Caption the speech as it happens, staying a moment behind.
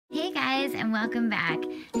guys, and welcome back.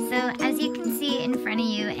 So as you can see in front of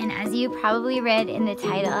you, and as you probably read in the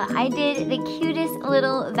title, I did the cutest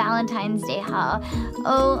little Valentine's Day haul.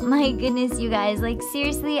 Oh my goodness, you guys, like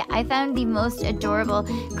seriously, I found the most adorable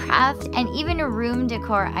craft and even room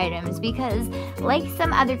decor items because like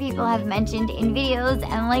some other people have mentioned in videos,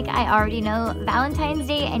 and like I already know, Valentine's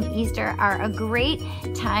Day and Easter are a great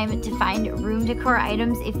time to find room decor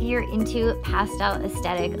items if you're into pastel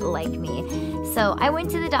aesthetic like me. So I went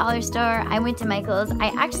to the dollar store, I went to Michael's. I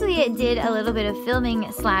actually did a little bit of filming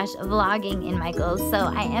slash vlogging in Michael's, so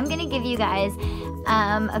I am gonna give you guys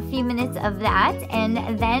a few minutes of that, and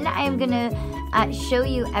then I am gonna show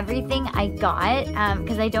you everything I got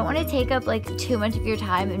because I don't want to take up like too much of your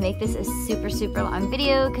time and make this a super long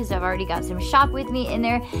video because I've already got some shop with me in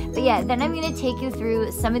there. But yeah, then I'm gonna take you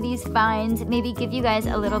through some of these finds, maybe give you guys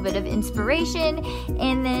a little bit of inspiration,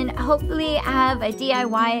 and then hopefully have a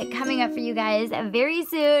DIY coming up for you guys very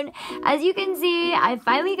soon. As you can see, I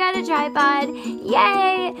finally got a tripod,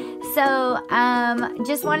 yay! So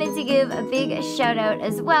just wanted to give a big shout out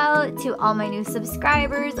as well to all my new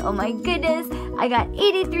subscribers. Oh my goodness, I got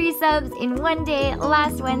 83 subs in one day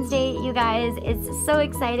last Wednesday, you guys. It's so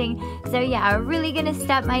exciting. So yeah, I'm really gonna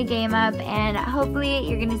step my game up, and hopefully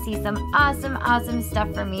you're gonna see some awesome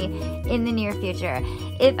stuff from me in the near future.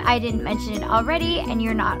 If I didn't mention it already and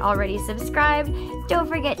you're not already subscribed, don't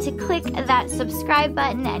forget to click that subscribe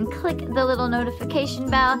button and click the little notification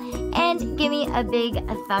bell and give me a big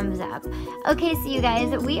thumbs up. Okay, so you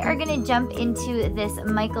guys, we are gonna jump into this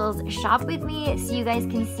Michael's shop with me so you guys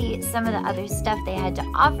can see some of the other stuff they had to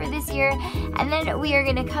offer this year, and then we are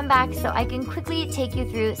gonna come back so I can quickly take you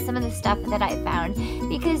through some of the stuff that I found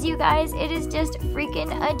because you guys, it is just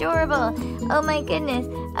freaking adorable. Oh my goodness.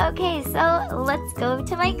 Okay, so let's go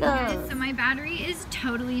to Michael's. So my battery is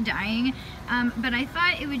totally dying. But I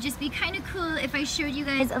thought it would just be kind of cool if I showed you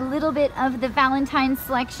guys a little bit of the Valentine's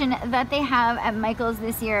selection that they have at Michael's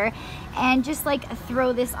this year, and just like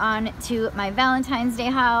throw this on to my Valentine's Day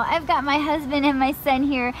haul. I've got my husband and my son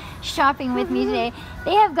here shopping with me today.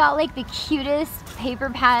 They have got like the cutest paper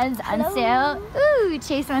pads on sale. Ooh,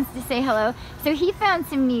 Chase wants to say hello. So he found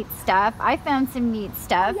some neat stuff. I found some neat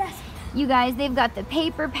stuff. Yes. You guys, they've got the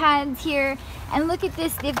paper pads here, and look at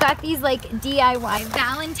this, they've got these like DIY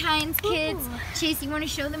Valentine's kits. Ooh. Chase, you want to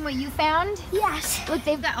show them what you found? Yes. Look,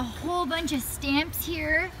 they've got a whole bunch of stamps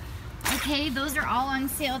here. Okay, those are all on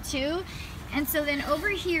sale too. And so then over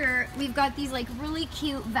here, we've got these like really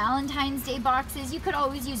cute Valentine's Day boxes. You could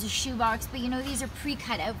always use a shoe box, but you know, these are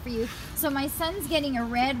pre-cut out for you. So my son's getting a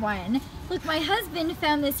red one. Look, my husband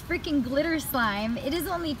found this freaking glitter slime. It is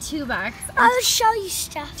only $2. I'll show you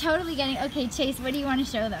stuff. Totally getting, okay, Chase, what do you want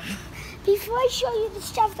to show them? Before I show you the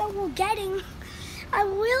stuff that we're getting, I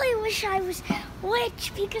really wish I was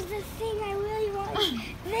rich because the thing I really want is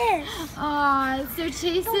this. Aw, so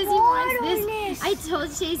Chase says he wants this. I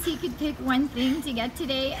told Chase he could pick one thing to get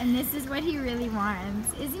today, and this is what he really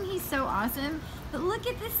wants. Isn't he so awesome? But look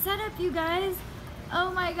at this setup, you guys. Oh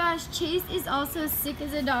my gosh, Chase is also sick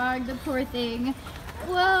as a dog, the poor thing.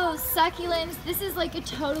 Whoa, succulents. This is like a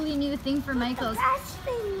totally new thing for Michael's. The best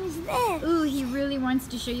thing is this. Ooh, he really wants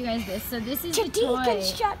to show you guys this. So this is the toy. To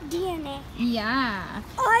deconstruct DNA. Yeah.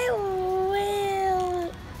 I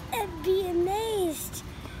will be amazed.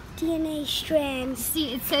 DNA strands.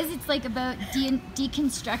 See, it says it's like about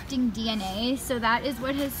deconstructing DNA. So that is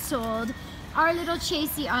what has sold our little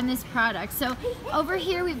Chasey on this product. So over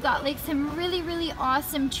here we've got like some really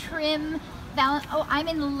awesome trim. Oh, I'm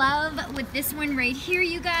in love with this one right here,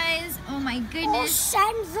 you guys. Oh my goodness.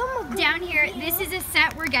 Down here, this is a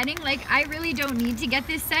set we're getting. Like, I really don't need to get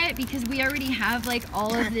this set because we already have like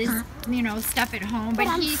all of this, you know, stuff at home.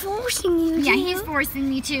 But he's forcing you to. Yeah, he's forcing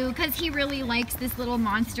me to because he really likes this little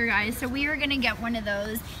monster, guys. So we are gonna get one of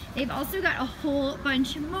those. They've also got a whole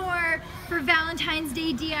bunch more for Valentine's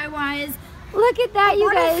Day DIYs. Look at that,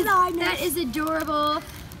 you guys. That is adorable.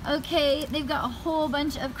 Okay, they've got a whole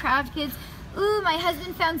bunch of craft kits. Ooh, my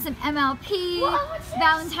husband found some MLP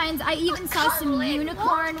Valentines. I even saw some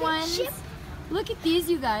unicorn ones. Look at these,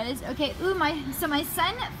 you guys. Okay, ooh, so my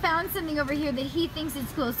son found something over here that he thinks is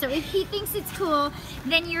cool. So if he thinks it's cool,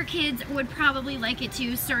 then your kids would probably like it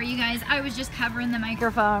too. Sorry, you guys, I was just covering the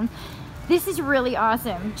microphone. This is really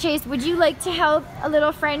awesome. Chase, would you like to help a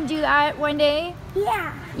little friend do that one day?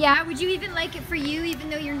 Yeah. Yeah, would you even like it for you, even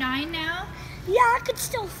though you're 9 now? Yeah, I could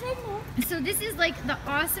still fit it. So this is like the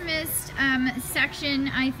awesomest section,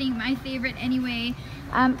 I think my favorite anyway,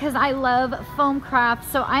 because I love foam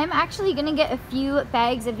crafts. So I'm actually gonna get a few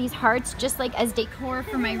bags of these hearts just like as decor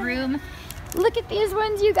for my room. Look at these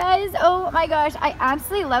ones, you guys. Oh my gosh, I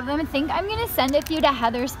absolutely love them. I think I'm gonna send a few to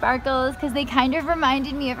Heather Sparkles because they kind of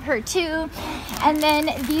reminded me of her too. And then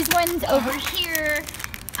these ones over here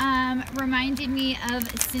reminded me of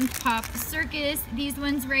Synth Pop Circus. These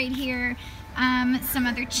ones right here, some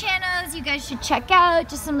other channels you guys should check out.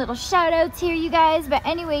 Just some little shout outs here, you guys. But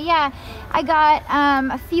anyway, yeah, I got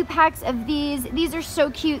a few packs of these. These are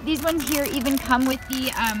so cute. These ones here even come with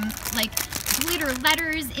the like glitter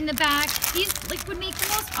letters in the back. These like would make the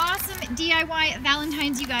most awesome DIY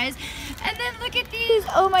Valentines, you guys. And then look at these.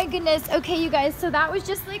 Oh my goodness. Okay, you guys, so that was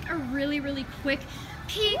just like a really quick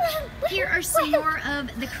peek. Here are some more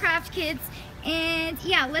of the craft kits. And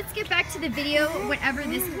yeah, let's get back to the video, whatever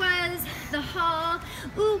this was, the haul.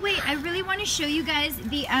 Ooh, wait, I really want to show you guys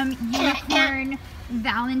the unicorn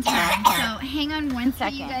Valentine. So hang on one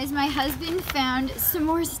second. You guys, my husband found some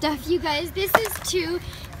more stuff, you guys. This is too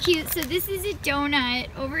cute. So this is a donut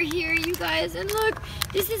over here, you guys, and look,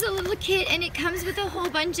 this is a little kit and it comes with a whole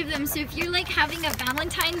bunch of them. So if you're like having a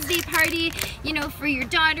Valentine's Day party, you know, for your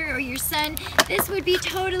daughter or your son, this would be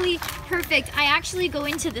totally perfect. I actually go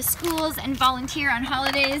into the schools and volunteer on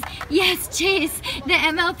holidays. Yes, Chase, the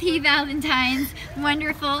MLP Valentines.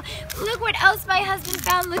 Wonderful. Look what else my husband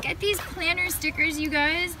found. Look at these planner stickers, you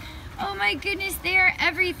guys. Oh my goodness, they are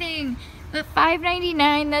everything. But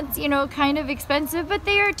 $5.99, that's, you know, kind of expensive, but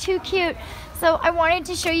they are too cute. So I wanted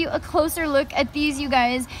to show you a closer look at these, you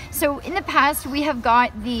guys. So in the past, we have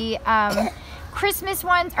got the Christmas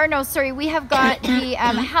ones, or no, sorry, we have got the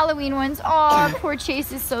Halloween ones. Oh, poor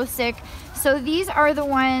Chase is so sick. So these are the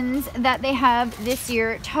ones that they have this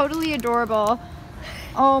year. Totally adorable.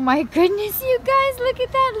 Oh my goodness, you guys, look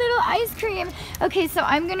at that little ice cream. Okay, so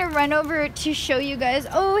I'm gonna run over to show you guys.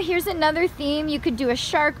 Oh, here's another theme. You could do a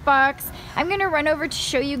shark box. I'm gonna run over to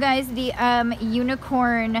show you guys the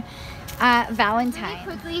unicorn Valentine.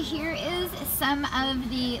 Really quickly, here is some of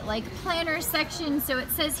the like planner section. So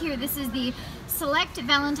it says here, this is the Select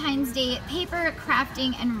Valentine's Day Paper,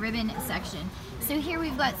 Crafting, and Ribbon section. So here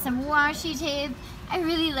we've got some washi tape. I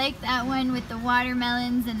really like that one with the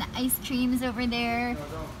watermelons and the ice creams over there.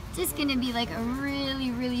 Just gonna be like a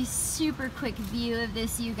really super quick view of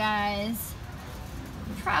this, you guys.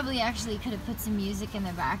 Probably actually could have put some music in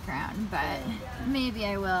the background, but maybe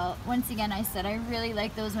I will. Once again, I said I really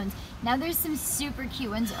like those ones. Now there's some super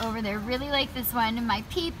cute ones over there. Really like this one, my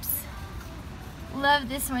peeps. Love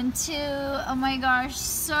this one too. Oh my gosh,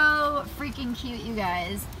 so freaking cute, you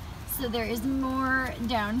guys. So there is more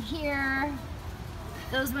down here.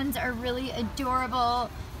 Those ones are really adorable.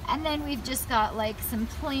 And then we've just got like some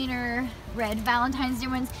plainer red Valentine's Day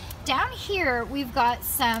ones. Down here, we've got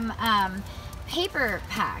some paper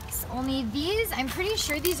packs. Only these, I'm pretty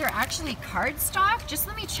sure these are actually cardstock. Just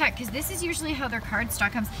let me check, because this is usually how their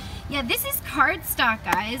cardstock comes. Yeah, this is cardstock,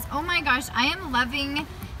 guys. Oh my gosh, I am loving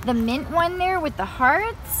the mint one there with the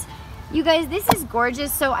hearts. You guys, this is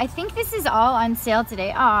gorgeous. So I think this is all on sale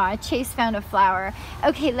today. Aw, Chase found a flower.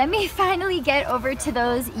 Okay, let me finally get over to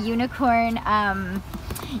those unicorn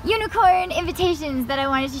invitations that I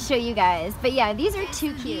wanted to show you guys. But yeah, these are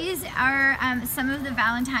too cute. These are some of the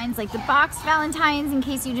Valentines, like the boxed Valentines, in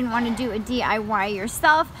case you didn't want to do a DIY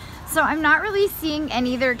yourself. So I'm not really seeing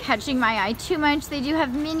any that are catching my eye too much. They do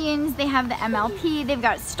have Minions, they have the MLP, they've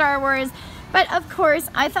got Star Wars. But of course,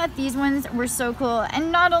 I thought these ones were so cool.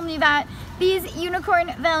 And not only that, these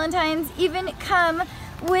unicorn Valentines even come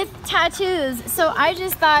with tattoos. So I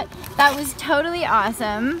just thought that was totally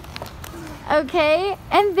awesome. Okay,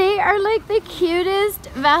 and they are like the cutest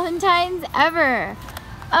Valentines ever.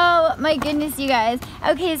 Oh my goodness, you guys.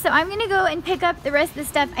 Okay, so I'm gonna go and pick up the rest of the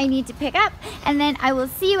stuff I need to pick up, and then I will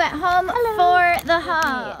see you at home for the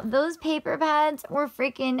haul. Those paper pads were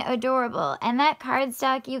freaking adorable, and that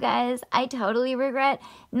cardstock, you guys, I totally regret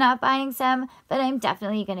not buying some, but I'm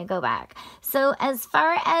definitely gonna go back. So as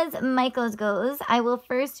far as Michael's goes, I will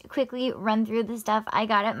first quickly run through the stuff I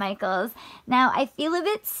got at Michael's. Now, I feel a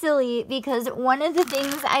bit silly because one of the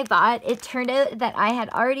things I bought, it turned out that I had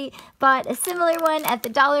already bought a similar one at the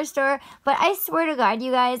dollar store, but I swear to God,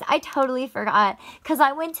 you guys, I totally forgot, because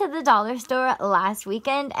I went to the dollar store last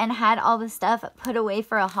weekend and had all the stuff put away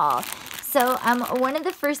for a haul. So one of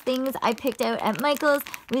the first things I picked out at Michael's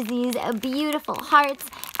was these beautiful hearts.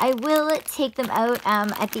 I will take them out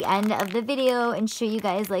at the end of the video and show you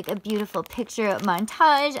guys like a beautiful picture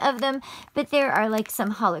montage of them. But there are like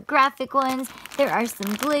some holographic ones, there are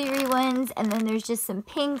some glittery ones, and then there's just some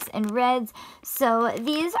pinks and reds. So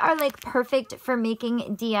these are like perfect for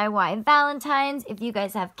making DIY Valentines if you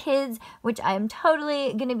guys have kids, which I'm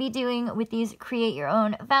totally gonna be doing with these create your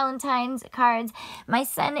own Valentines cards. My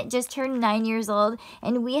son just turned 9 years old,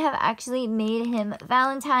 and we have actually made him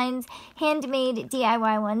Valentines, handmade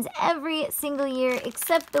DIY ones every single year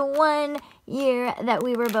except the one year that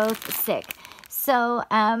we were both sick. So,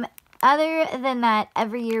 other than that,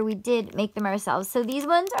 every year we did make them ourselves. So these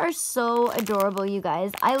ones are so adorable, you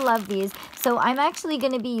guys. I love these. So I'm actually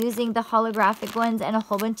going to be using the holographic ones and a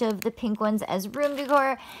whole bunch of the pink ones as room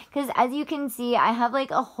decor. Because as you can see, I have like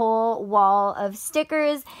a whole wall of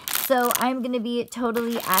stickers. So I'm going to be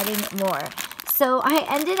totally adding more. So I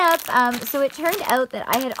ended up, so it turned out that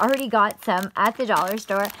I had already got some at the dollar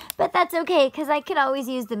store, but that's okay because I can always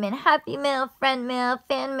use them in Happy Mail, Friend Mail,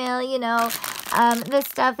 Fan Mail, you know, the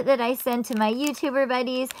stuff that I send to my YouTuber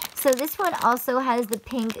buddies. So this one also has the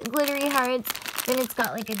pink glittery hearts. Then it's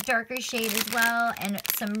got like a darker shade as well and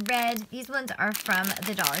some red. These ones are from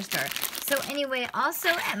the dollar store. So anyway, also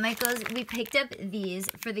at Michael's, we picked up these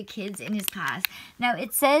for the kids in his class. Now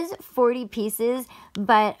it says 40 pieces,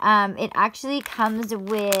 but it actually comes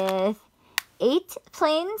with 8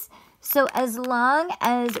 planes. So as long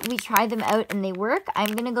as we try them out and they work,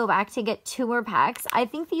 I'm going to go back to get 2 more packs. I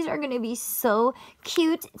think these are going to be so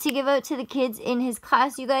cute to give out to the kids in his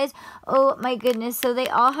class, you guys. Oh my goodness. So they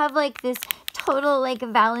all have like this total like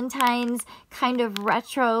Valentine's kind of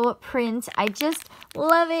retro print. I just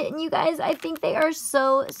love it. And you guys, I think they are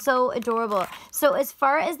so, so adorable. So as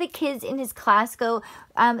far as the kids in his class go,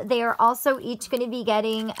 they are also each going to be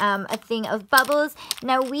getting a thing of bubbles.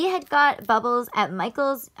 Now we had got bubbles at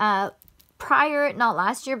Michael's prior, not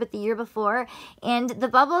last year, but the year before. And the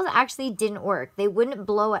bubbles actually didn't work. They wouldn't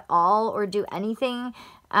blow at all or do anything.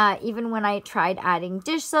 Even when I tried adding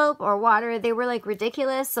dish soap or water, they were like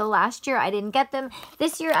ridiculous. So last year I didn't get them.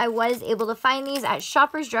 This year I was able to find these at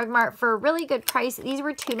Shoppers Drug Mart for a really good price. These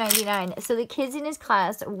were $2.99. So the kids in his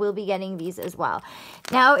class will be getting these as well.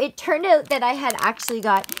 Now it turned out that I had actually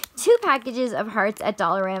got 2 packages of hearts at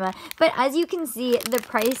Dollarama. But as you can see, the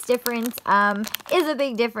price difference is a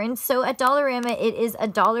big difference. So at Dollarama it is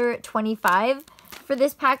 $1.25 for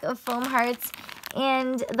this pack of foam hearts.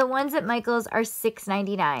 And the ones at Michael's are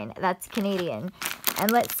 $6.99. That's Canadian.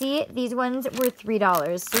 And let's see, these ones were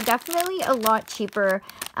 $3. So definitely a lot cheaper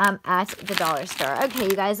at the dollar store. Okay,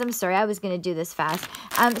 you guys, I'm sorry. I was going to do this fast.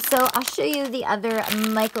 So I'll show you the other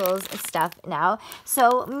Michael's stuff now.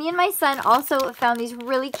 So me and my son also found these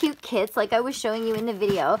really cute kits like I was showing you in the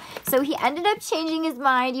video. So he ended up changing his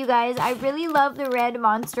mind, you guys. I really love the red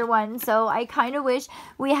monster one. So I kind of wish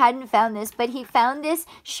we hadn't found this. But he found this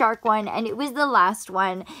shark one and it was the last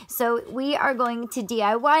one. So we are going to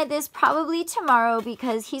DIY this probably tomorrow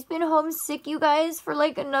because he's been homesick, you guys, for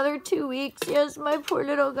like another 2 weeks. Yes, my poor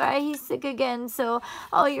little guy, he's sick again. So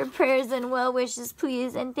all your prayers and well wishes,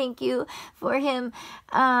 please, and thank you for him.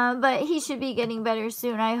 But he should be getting better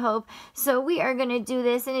soon, I hope. So we are going to do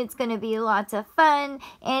this, and it's going to be lots of fun.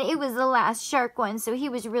 And it was the last shark one, so he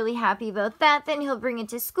was really happy about that. Then he'll bring it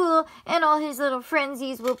to school, and all his little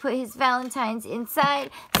frenzies will put his Valentines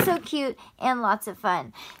inside. So cute and lots of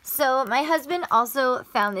fun. So my husband also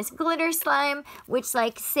found this glitter slime, which,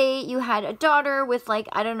 like, say you had a daughter with, like,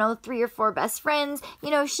 I don't know, 3 or 4 best friends,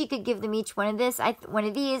 you know, she could give them each one of these. I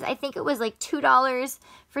think it was like $2.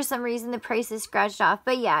 For some reason, the price is scratched off.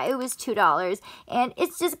 But yeah, it was $2. And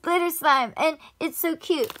it's just glitter slime. And it's so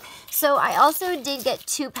cute. So I also did get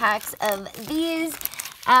 2 packs of these.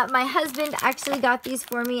 My husband actually got these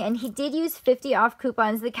for me, and he did use 50 off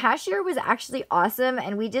coupons. The cashier was actually awesome,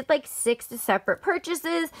 and we did like 6 separate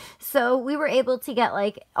purchases, so we were able to get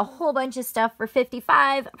like a whole bunch of stuff for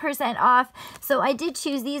 55% off. So I did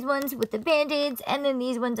choose these ones with the band-aids, and then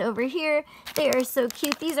these ones over here. They are so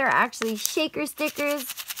cute. These are actually shaker stickers.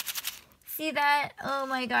 See that? Oh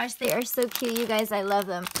my gosh, they are so cute, you guys. I love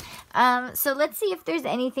them. So let's see if there's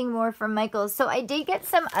anything more from Michael's. So I did get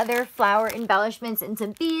some other flower embellishments and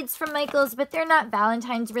some beads from Michael's, but they're not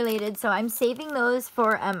Valentine's related, so I'm saving those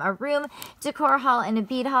for a room decor haul and a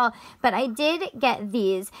bead haul. But I did get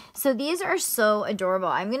these. So these are so adorable.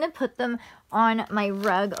 I'm going to put them on my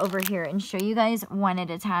rug over here and show you guys one at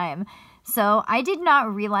a time. So I did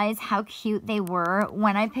not realize how cute they were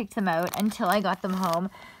when I picked them out until I got them home.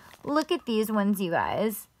 Look at these ones, you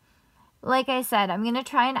guys. Like I said, I'm going to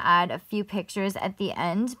try and add a few pictures at the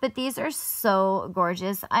end, but these are so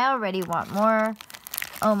gorgeous. I already want more.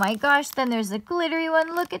 Oh my gosh, then there's a glittery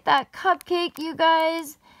one. Look at that cupcake, you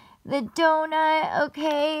guys. The donut,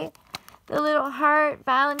 okay. The little heart,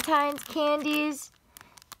 Valentine's candies.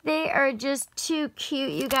 They are just too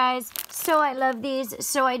cute, you guys. So I love these.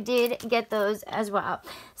 So I did get those as well.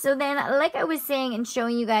 So then, like I was saying and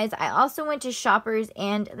showing you guys, I also went to Shoppers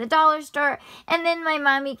and the dollar store, and then my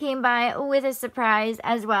mommy came by with a surprise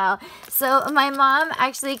as well. So my mom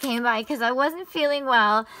actually came by because I wasn't feeling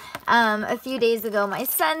well a few days ago. My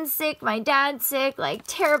son's sick, my dad's sick, like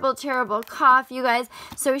terrible cough, you guys.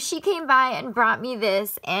 So she came by and brought me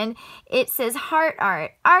this, and it says heart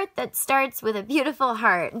art that starts with a beautiful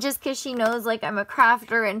heart, just because she knows like I'm a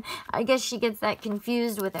crafter, and I guess she gets that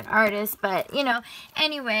confused with an artist. But you know,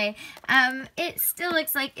 anyway, it still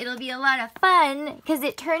looks like it'll be a lot of fun because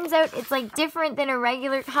it turns out it's like different than a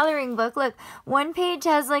regular coloring book. Look, one page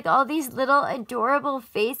has like all these little adorable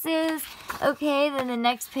faces. Okay, then the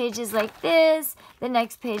next page is like this, the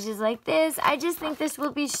next page is like this. I just think this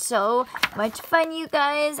will be so much fun, you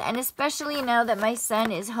guys, and especially now that my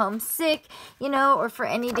son is homesick, you know, or for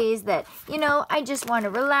any days that, you know, I just want to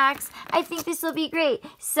relax. I think this will be great.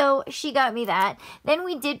 So she got me that. Then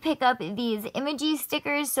we did pick up these emoji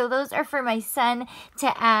stickers. So those are for my son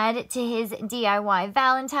to add to his DIY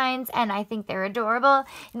Valentines, and I think they're adorable.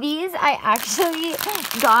 These I actually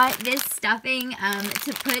got this stuffing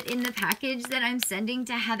to put in the package that I'm sending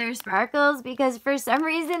to Heather Sparkles, because for some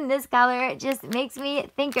reason this color just makes me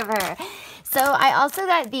think of her. So I also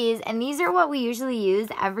got these, and these are what we usually use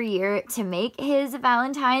every year to make his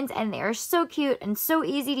Valentines, and they are so cute and so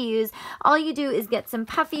easy to use. All you do is get some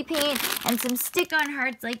puffy paint and some stick-on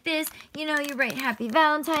hearts like this. You know, you write Happy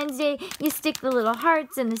Valentine's Day, you stick the little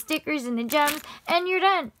hearts and the stickers and the gems, and you're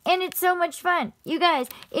done. And it's so much fun. You guys,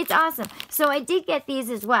 it's awesome. So I did get these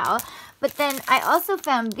as well, but then I also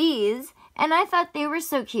found these, and I thought they were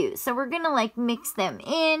so cute. So we're going to like mix them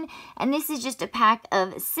in. And this is just a pack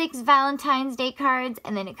of 6 Valentine's Day cards.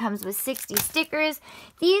 And then it comes with 60 stickers.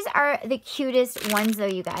 These are the cutest ones though,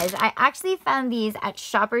 you guys. I actually found these at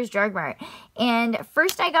Shoppers Drug Mart. And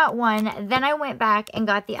first I got one, then I went back and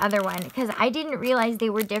got the other one because I didn't realize they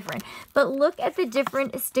were different. But look at the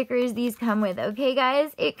different stickers these come with, okay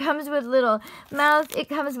guys? It comes with little mouths. It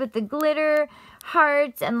comes with the glitter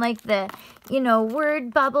hearts and like the, you know,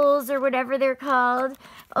 word bubbles or whatever they're called.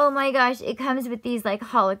 Oh my gosh, it comes with these like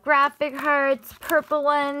holographic hearts, purple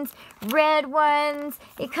ones, red ones.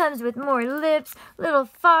 It comes with more lips, little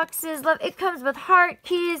foxes. It comes with heart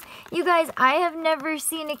keys. You guys, I have never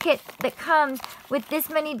seen a kit that comes with this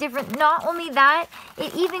many different. Not only that,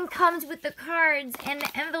 it even comes with the cards and the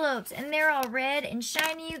envelopes, and they're all red and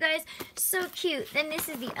shiny, you guys. So cute. Then this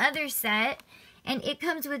is the other set, and it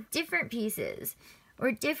comes with different pieces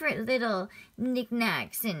or different little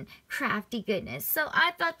knickknacks and crafty goodness. So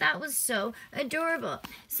I thought that was so adorable.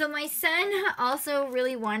 So my son also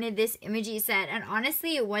really wanted this emoji set, and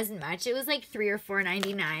honestly it wasn't much. It was like $3 or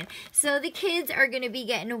 $4.99. So the kids are going to be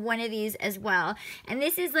getting one of these as well. And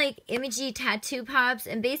this is like emoji tattoo pops,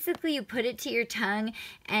 and basically you put it to your tongue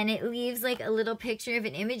and it leaves like a little picture of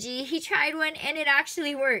an emoji. He tried one and it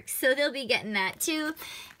actually works, so they'll be getting that too.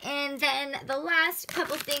 And then the last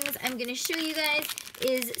couple things I'm going to show you guys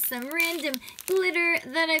is some random glitter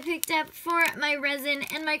that I picked up for my resin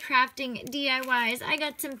and my crafting DIYs. I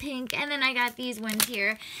got some pink, and then I got these ones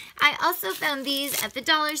here. I also found these at the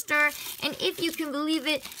dollar store, and if you can believe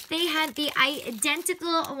it, they had the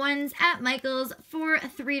identical ones at Michael's for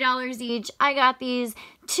 $3 each. I got these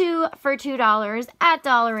 2 for $2 at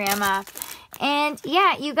Dollarama. And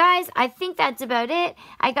yeah, you guys, I think that's about it.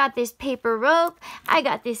 I got this paper rope, I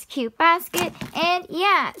got this cute basket, and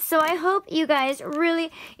yeah, so I hope you guys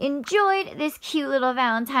really enjoyed this cute little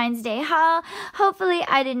Valentine's Day haul. Hopefully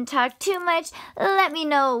I didn't talk too much. Let me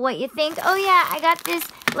know what you think. Oh yeah, I got this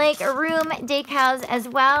like room decals as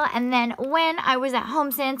well, and then when I was at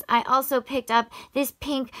HomeSense, I also picked up this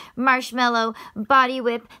pink marshmallow body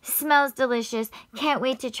whip. Smells delicious. Can't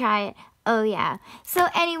wait to try it. Oh yeah. So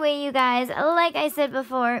anyway, you guys, like I said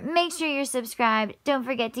before, make sure you're subscribed. Don't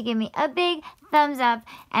forget to give me a big thumbs up,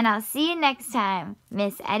 and I'll see you next time.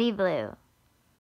 Miss Eddie Blue.